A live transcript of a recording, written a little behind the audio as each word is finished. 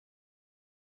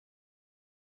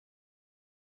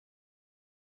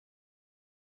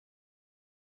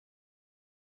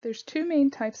There's two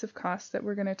main types of costs that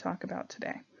we're going to talk about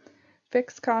today: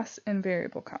 fixed costs and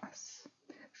variable costs.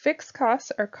 Fixed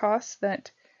costs are costs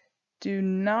that do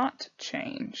not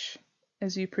change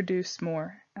as you produce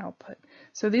more output.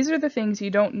 So these are the things you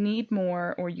don't need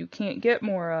more or you can't get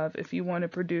more of if you want to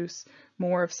produce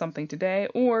more of something today,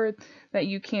 or that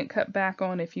you can't cut back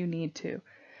on if you need to.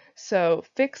 So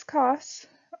fixed costs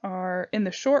are, in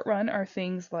the short run, are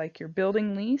things like your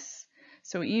building lease.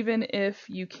 So even if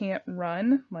you can't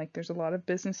run, like there's a lot of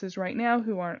businesses right now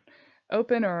who aren't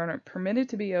open or aren't permitted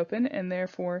to be open, and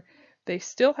therefore they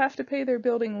still have to pay their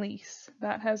building lease.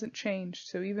 That hasn't changed.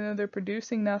 So even though they're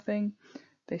producing nothing,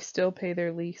 they still pay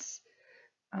their lease.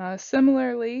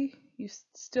 Similarly, you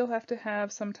still have to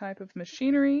have some type of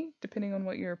machinery. Depending on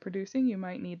what you're producing, you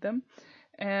might need them.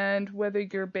 And whether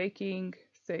you're baking,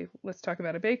 say, let's talk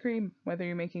about a bakery, whether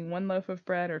you're making 1 loaf of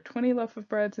bread or 20 loaf of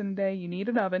breads in a day, you need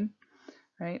an oven,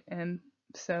 right? And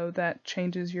so that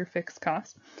changes your fixed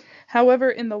cost. However,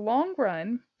 in the long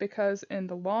run, because in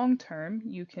the long term,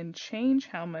 you can change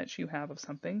how much you have of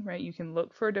something, right? You can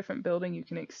look for a different building, you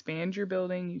can expand your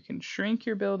building, you can shrink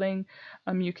your building,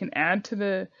 you can add to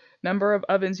the number of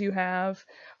ovens you have.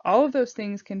 All of those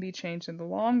things can be changed in the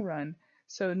long run.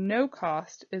 So no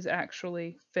cost is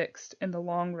actually fixed in the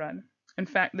long run. In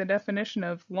fact, the definition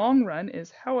of long run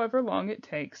is however long it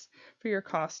takes for your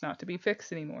costs not to be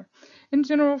fixed anymore. In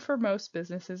general, for most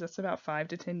businesses, that's about 5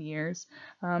 to 10 years.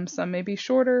 Some may be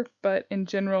shorter, but in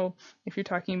general, if you're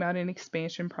talking about an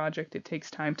expansion project, it takes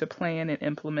time to plan and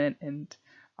implement and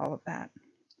all of that.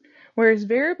 Whereas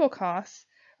variable costs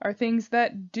are things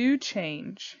that do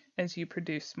change as you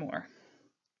produce more.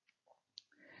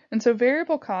 And so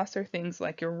variable costs are things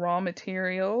like your raw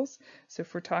materials. So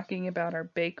if we're talking about our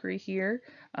bakery here,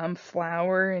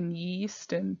 flour and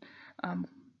yeast and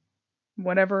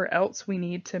whatever else we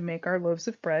need to make our loaves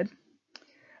of bread.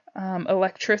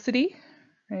 Electricity,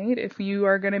 right? If you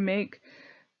are going to make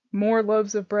more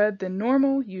loaves of bread than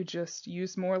normal, you just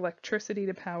use more electricity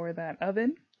to power that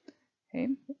oven. Okay?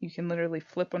 You can literally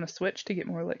flip on a switch to get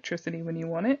more electricity when you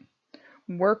want it.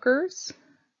 Workers,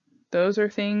 those are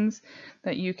things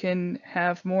that you can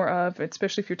have more of,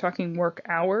 especially if you're talking work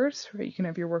hours, right? You can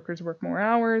have your workers work more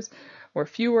hours or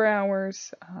fewer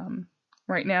hours.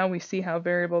 Right now we see how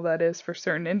variable that is for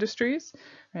certain industries,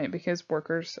 right? Because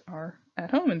workers are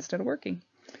at home instead of working.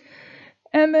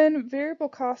 And then variable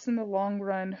costs in the long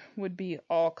run would be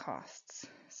all costs.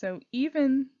 So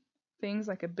even things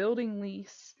like a building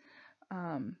lease,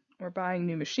 or buying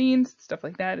new machines, stuff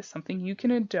like that is something you can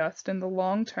adjust in the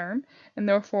long term, and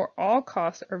therefore all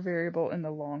costs are variable in the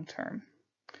long term.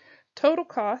 Total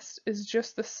cost is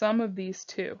just the sum of these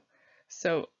two.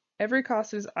 So every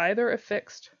cost is either a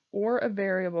fixed or a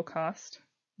variable cost,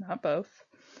 not both,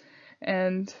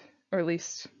 and or at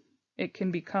least it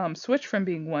can become switch from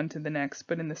being one to the next,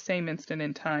 but in the same instant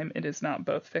in time it is not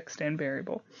both fixed and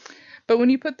variable. But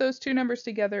when you put those two numbers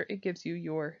together, it gives you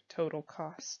your total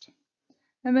cost.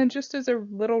 And then just as a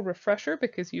little refresher,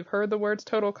 because you've heard the words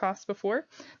total cost before,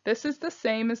 this is the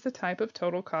same as the type of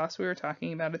total cost we were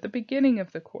talking about at the beginning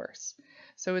of the course.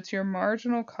 So it's your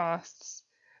marginal costs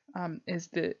is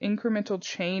the incremental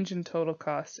change in total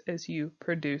costs as you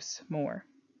produce more.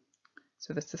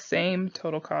 So that's the same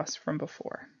total cost from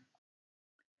before.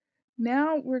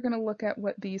 Now we're going to look at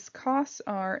what these costs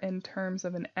are in terms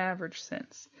of an average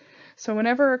sense. So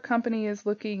whenever a company is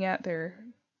looking at their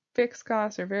fixed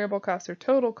costs or variable costs or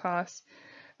total costs,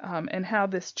 and how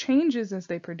this changes as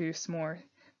they produce more,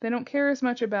 they don't care as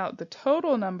much about the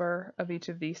total number of each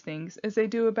of these things as they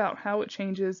do about how it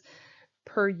changes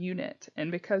per unit.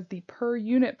 And because the per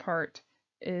unit part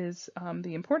is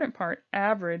the important part,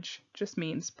 average just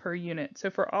means per unit. So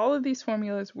for all of these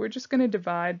formulas, we're just going to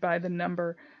divide by the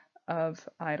number of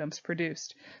items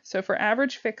produced. So for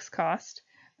average fixed cost,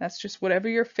 that's just whatever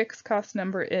your fixed cost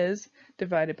number is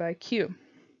divided by Q.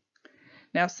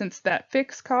 Now, since that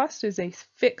fixed cost is a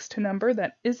fixed number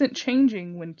that isn't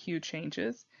changing when Q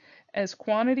changes, as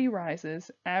quantity rises,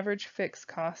 average fixed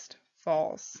cost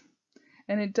falls.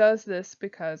 And it does this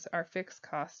because our fixed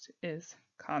cost is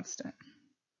constant.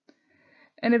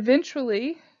 And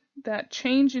eventually, that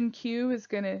change in Q is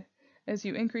going to, as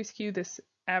you increase Q, this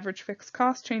average fixed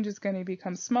cost change is going to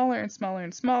become smaller and smaller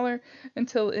and smaller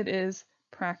until it is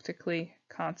practically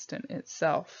constant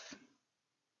itself.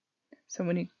 So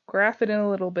when you graph it in a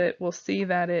little bit, we'll see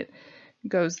that it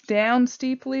goes down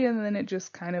steeply and then it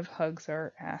just kind of hugs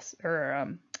our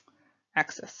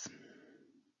axis.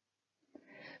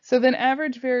 So then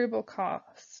average variable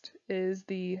cost is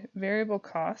the variable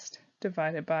cost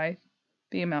divided by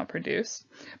the amount produced.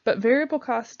 But variable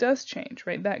cost does change,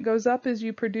 right? That goes up as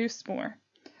you produce more.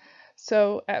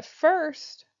 So at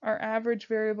first, our average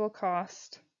variable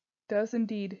cost does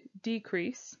indeed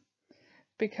decrease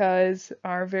because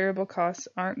our variable costs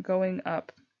aren't going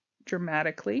up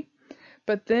dramatically.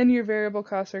 But then your variable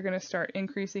costs are going to start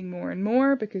increasing more and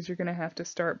more because you're going to have to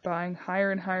start buying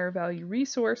higher and higher value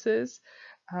resources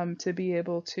to be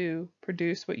able to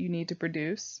produce what you need to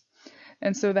produce.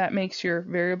 And so that makes your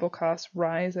variable costs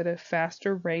rise at a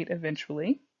faster rate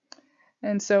eventually.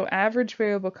 And so average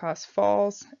variable cost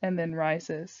falls and then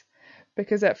rises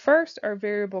because at first our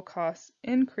variable cost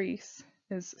increase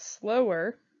is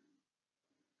slower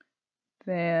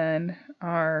than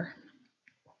our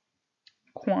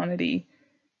quantity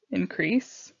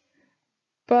increase,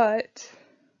 but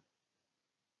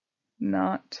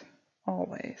not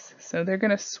always. So they're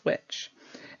going to switch.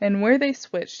 And where they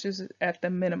switched is at the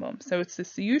minimum. So it's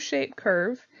this U-shaped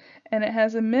curve, and it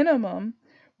has a minimum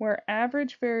where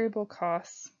average variable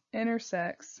costs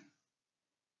intersects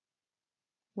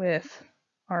with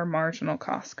our marginal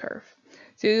cost curve.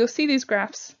 So you'll see these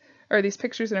graphs, or these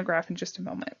pictures in a graph in just a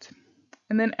moment.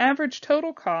 And then average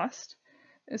total cost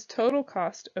is total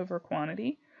cost over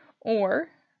quantity, or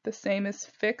the same as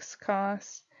fixed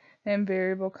costs and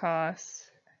variable costs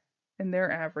in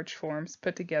their average forms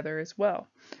put together as well.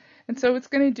 And so it's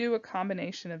going to do a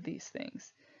combination of these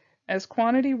things. As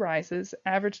quantity rises,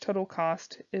 average total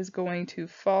cost is going to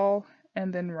fall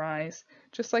and then rise,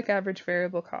 just like average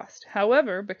variable cost.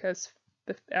 However, because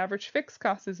the average fixed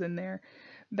cost is in there,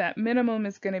 that minimum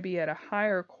is going to be at a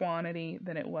higher quantity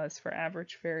than it was for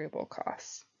average variable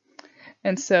costs.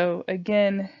 And so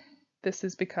again, this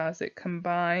is because it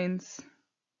combines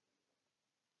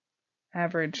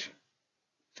average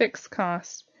fixed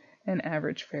cost and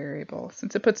average variable.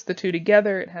 Since it puts the two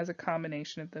together, it has a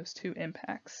combination of those two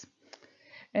impacts.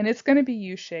 And it's going to be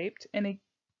U-shaped, and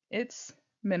its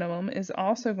minimum is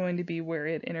also going to be where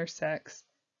it intersects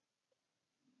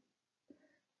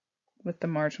with the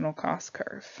marginal cost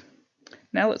curve.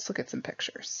 Now let's look at some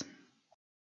pictures.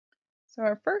 So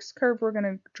our first curve we're going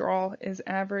to draw is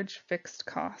average fixed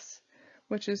costs,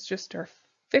 which is just our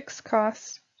fixed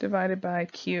cost divided by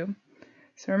Q.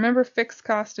 So remember, fixed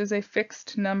cost is a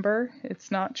fixed number.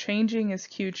 It's not changing as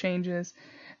Q changes.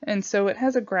 And so it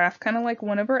has a graph kind of like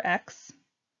 1 over X.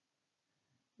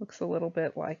 Looks a little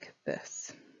bit like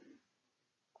this.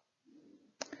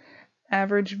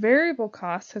 Average variable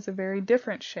cost has a very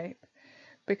different shape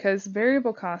because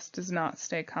variable cost does not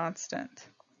stay constant.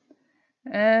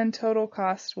 And total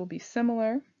cost will be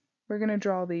similar. We're going to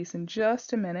draw these in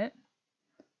just a minute.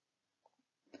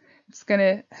 It's going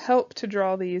to help to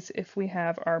draw these if we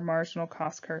have our marginal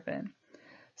cost curve in.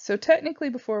 So technically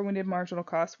before we did marginal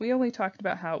cost, we only talked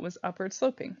about how it was upward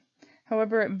sloping.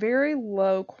 However, at very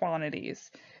low quantities,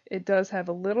 it does have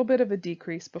a little bit of a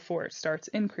decrease before it starts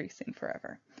increasing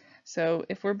forever. So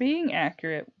if we're being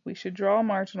accurate, we should draw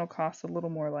marginal cost a little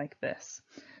more like this.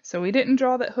 So we didn't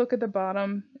draw that hook at the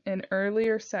bottom in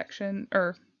earlier section,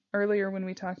 or earlier when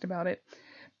we talked about it,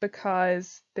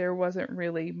 because there wasn't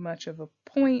really much of a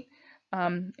point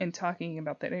in talking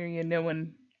about that area. No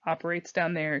one operates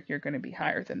down there. You're going to be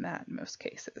higher than that in most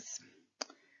cases.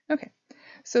 Okay,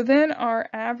 so then our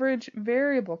average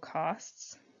variable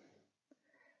costs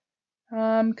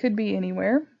could be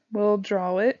anywhere. We'll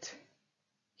draw it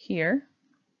here.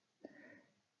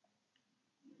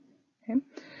 Okay.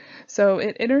 So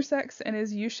it intersects and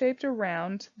is U-shaped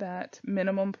around that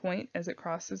minimum point as it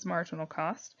crosses marginal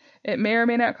cost. It may or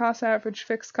may not cross average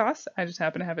fixed cost. I just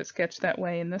happen to have it sketched that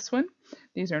way in this one.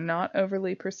 These are not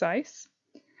overly precise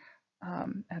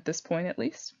at this point at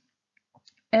least.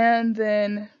 And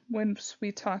then when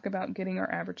we talk about getting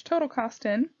our average total cost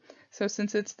in, so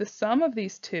since it's the sum of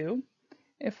these two,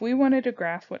 if we wanted to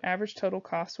graph what average total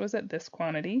cost was at this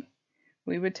quantity,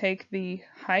 we would take the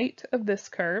height of this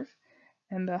curve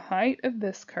and the height of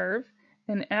this curve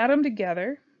and add them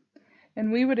together,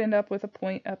 and we would end up with a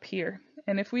point up here.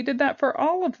 And if we did that for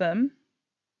all of them,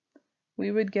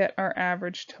 we would get our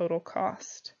average total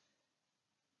cost,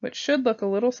 which should look a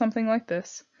little something like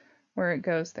this, where it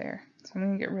goes there. So I'm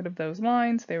going to get rid of those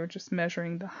lines. They were just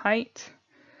measuring the height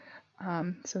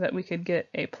so that we could get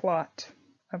a plot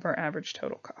of our average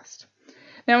total cost.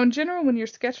 Now in general, when you're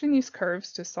sketching these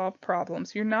curves to solve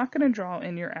problems, you're not going to draw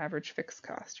in your average fixed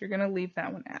cost. You're going to leave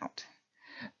that one out.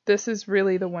 This is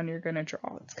really the one you're going to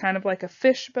draw. It's kind of like a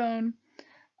fishbone.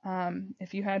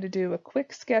 If you had to do a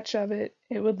quick sketch of it,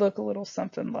 it would look a little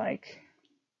something like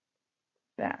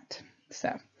that.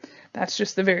 So that's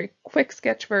just the very quick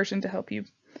sketch version to help you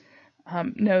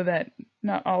know that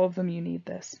not all of them you need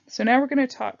this. So now we're going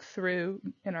to talk through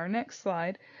in our next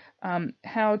slide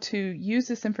how to use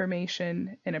this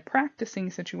information in a practicing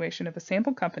situation of a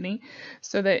sample company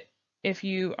so that If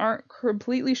you aren't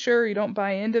completely sure, you don't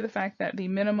buy into the fact that the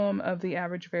minimum of the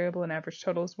average variable and average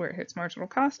total is where it hits marginal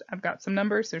cost, I've got some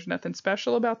numbers. There's nothing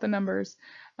special about the numbers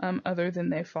other than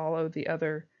they follow the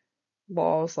other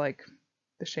laws like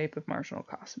the shape of marginal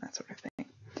cost and that sort of thing.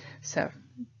 So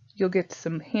you'll get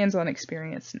some hands-on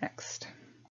experience next.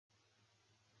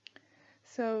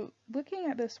 So looking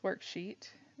at this worksheet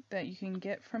that you can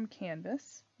get from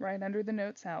Canvas right under the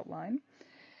notes outline,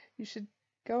 you should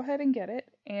go ahead and get it,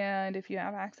 and if you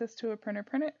have access to a printer,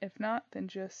 print it. If not, then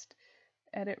just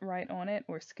edit right on it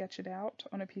or sketch it out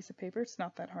on a piece of paper. It's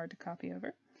not that hard to copy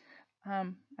over.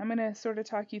 I'm going to sort of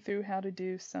talk you through how to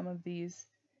do some of these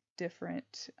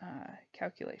different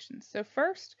calculations. So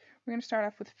first, we're going to start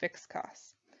off with fixed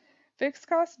costs. Fixed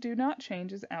costs do not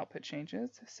change as output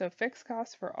changes, so fixed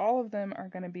costs for all of them are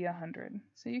going to be 100.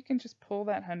 So you can just pull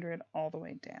that 100 all the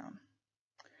way down.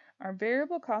 Our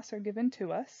variable costs are given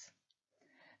to us,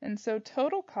 and so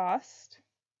total cost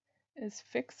is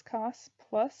fixed costs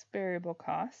plus variable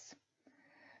costs.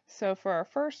 So for our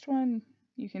first one,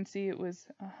 you can see it was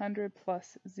 100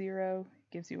 plus 0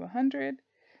 gives you 100,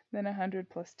 then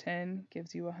 100 plus 10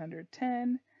 gives you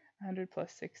 110, 100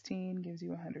 plus 16 gives you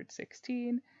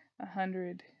 116,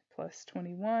 100 plus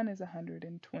 21 is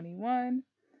 121,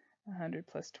 100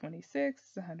 plus 26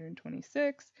 is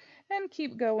 126, and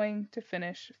keep going to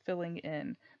finish filling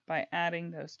in by adding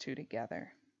those two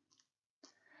together.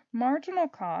 Marginal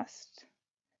cost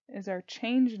is our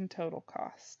change in total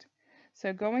cost.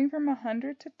 So going from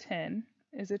 100 to 10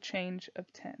 is a change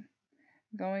of 10.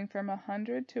 Going from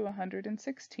 100 to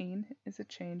 116 is a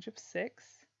change of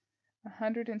 6.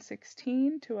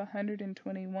 116 to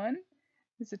 121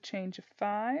 is a change of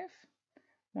 5.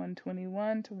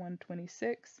 121 to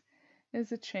 126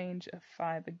 is a change of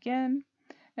 5 again.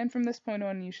 And from this point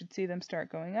on, you should see them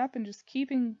start going up and just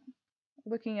keeping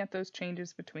looking at those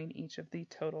changes between each of the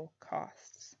total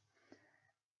costs.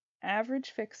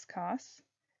 Average fixed costs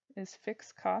is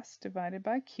fixed costs divided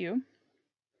by Q.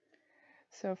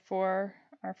 So for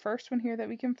our first one here that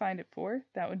we can find it for,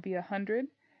 that would be 100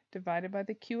 divided by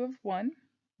the Q of 1,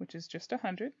 which is just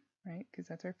 100, right? Because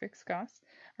that's our fixed cost.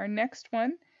 Our next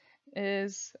one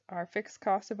is our fixed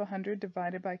cost of 100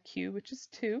 divided by Q, which is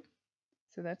 2,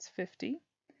 so that's 50.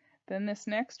 Then this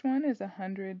next one is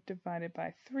 100 divided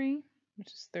by 3, which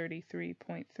is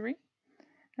 33.3.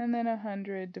 And then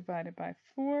 100 divided by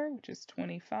 4, which is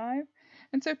 25.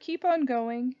 And so keep on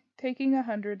going, taking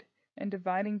 100 and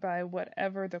dividing by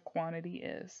whatever the quantity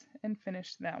is, and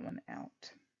finish that one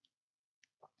out.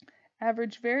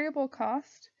 Average variable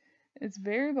cost is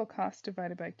variable cost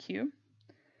divided by Q.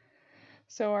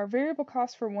 So our variable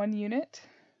cost for 1 unit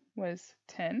was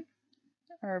 10.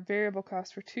 Our variable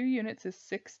cost for 2 units is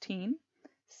 16.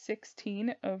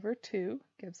 16 over 2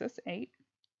 gives us 8.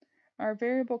 Our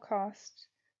variable cost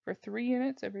for 3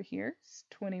 units over here is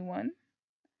 21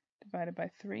 divided by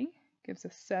 3 gives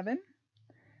us 7.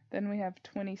 Then we have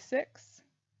 26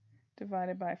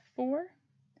 divided by 4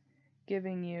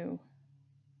 giving you,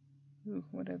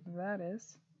 whatever that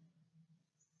is,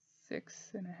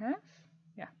 6.5.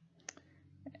 Yeah.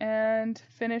 And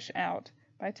finish out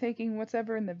by taking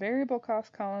whatever in the variable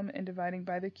cost column and dividing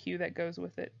by the Q that goes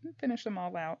with it, and finish them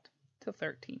all out till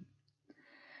 13.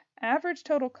 Average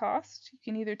total cost, you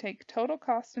can either take total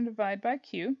cost and divide by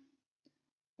Q,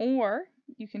 or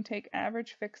you can take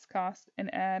average fixed cost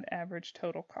and add average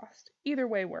total cost. Either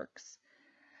way works.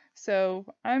 So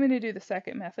I'm going to do the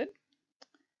second method.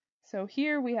 So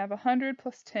here we have 100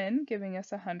 plus 10 giving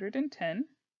us 110.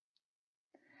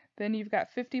 Then you've got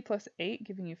 50 plus 8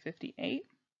 giving you 58.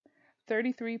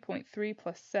 33.3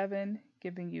 plus 7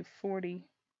 giving you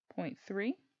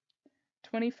 40.3.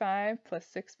 25 plus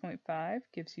 6.5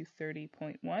 gives you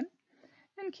 30.1.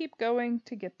 And keep going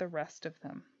to get the rest of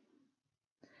them.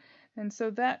 And so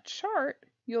that chart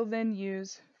you'll then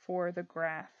use for the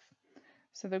graph.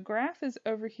 So the graph is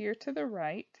over here to the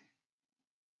right.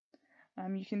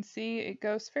 You can see it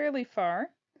goes fairly far,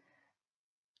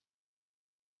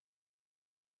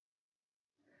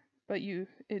 but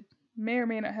it may or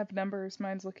may not have numbers.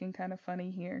 Mine's looking kind of funny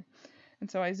here. And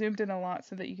so I zoomed in a lot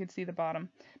so that you could see the bottom.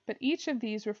 But each of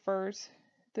these refers,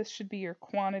 this should be your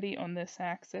quantity on this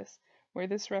axis, where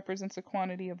this represents a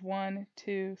quantity of 1,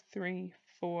 2, 3,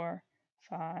 4,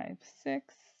 5,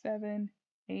 6, 7,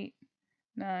 8,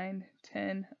 9,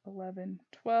 10, 11,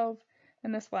 12,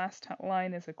 and this last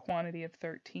line is a quantity of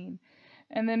 13.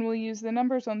 And then we'll use the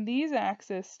numbers on these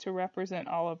axes to represent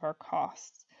all of our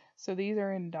costs. So these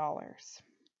are in dollars.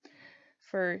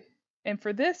 For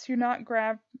this, you're not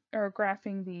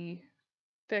graphing the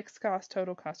fixed cost,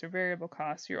 total cost, or variable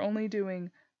cost. You're only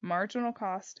doing marginal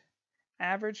cost,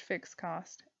 average fixed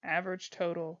cost, average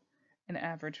total, an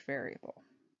average variable.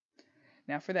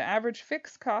 Now for the average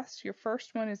fixed cost, your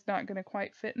first one is not going to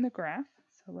quite fit in the graph.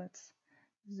 So let's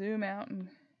zoom out and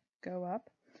go up.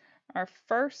 Our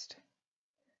first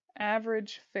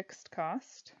average fixed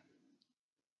cost,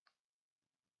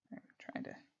 I'm trying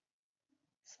to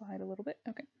slide a little bit.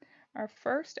 Okay. Our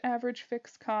first average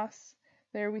fixed cost,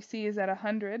 there we see, is at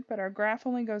 100, but our graph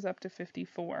only goes up to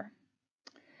 54.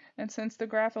 And since the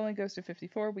graph only goes to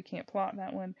 54, we can't plot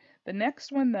that one. The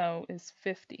next one, though, is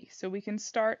 50. So we can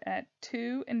start at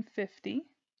 2 and 50,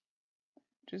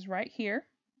 which is right here.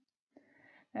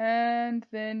 And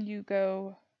then you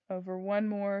go over one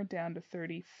more down to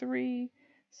 33.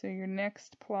 So your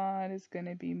next plot is going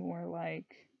to be more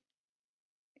like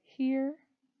here.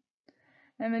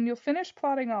 And then you'll finish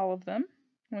plotting all of them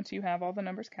once you have all the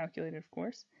numbers calculated, of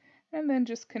course. And then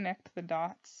just connect the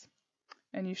dots.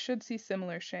 And you should see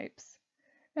similar shapes.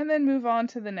 And then move on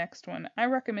to the next one. I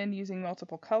recommend using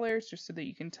multiple colors just so that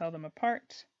you can tell them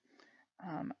apart.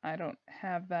 I don't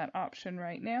have that option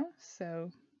right now,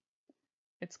 so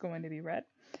it's going to be red.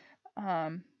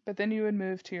 But then you would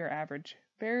move to your average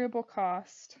variable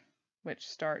cost, which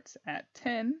starts at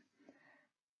 10,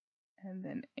 and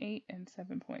then 8 and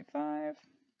 7.5.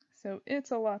 So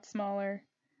it's a lot smaller.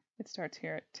 It starts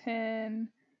here at 10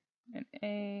 and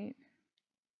 8.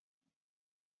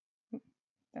 Oop,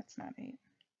 that's not 8.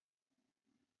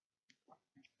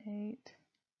 8.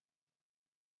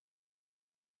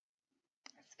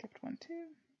 I skipped one too.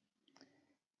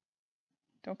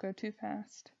 Don't go too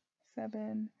fast.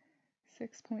 7,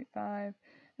 6.5,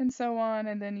 and so on,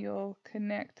 and then you'll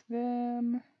connect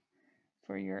them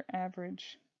for your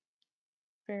average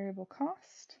variable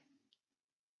cost.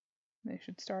 They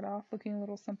should start off looking a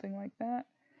little something like that.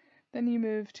 Then you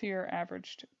move to your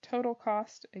averaged total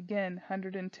cost. Again,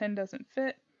 110 doesn't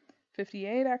fit,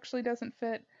 58 actually doesn't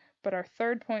fit, but our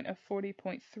third point of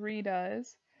 40.3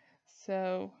 does.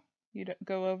 So you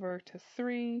go over to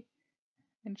 3,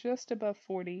 and just above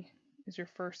 40 is your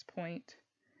first point.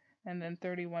 And then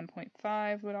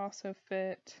 31.5 would also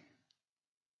fit.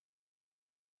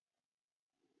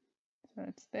 So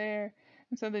it's there.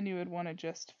 And so then you would want to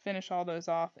just finish all those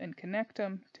off and connect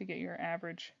them to get your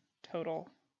average total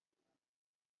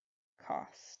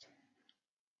cost.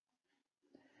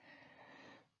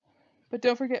 But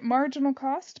don't forget marginal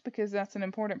cost, because that's an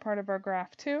important part of our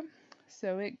graph too.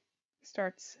 So it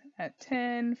starts at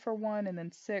 10 for 1, and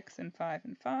then 6 and 5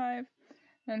 and 5.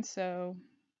 And so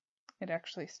it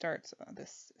actually starts at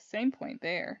this same point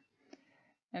there,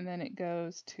 and then it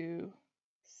goes to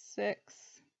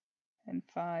 6 and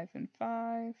 5 and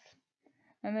 5,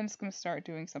 and then it's going to start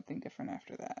doing something different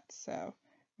after that. So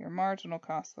your marginal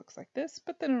cost looks like this,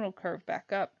 but then it'll curve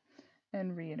back up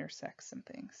and re-intersect some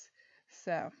things.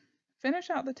 So finish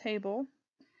out the table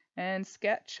and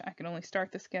sketch. I can only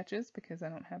start the sketches because I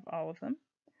don't have all of them,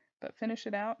 but finish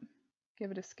it out,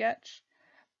 give it a sketch.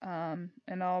 And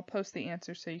I'll post the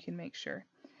answers so you can make sure.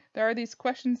 There are these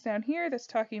questions down here that's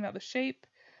talking about the shape.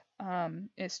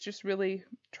 It's just really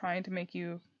trying to make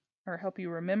you or help you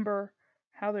remember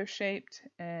how they're shaped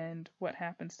and what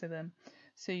happens to them,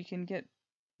 so you can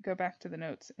go back to the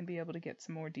notes and be able to get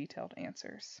some more detailed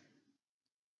answers.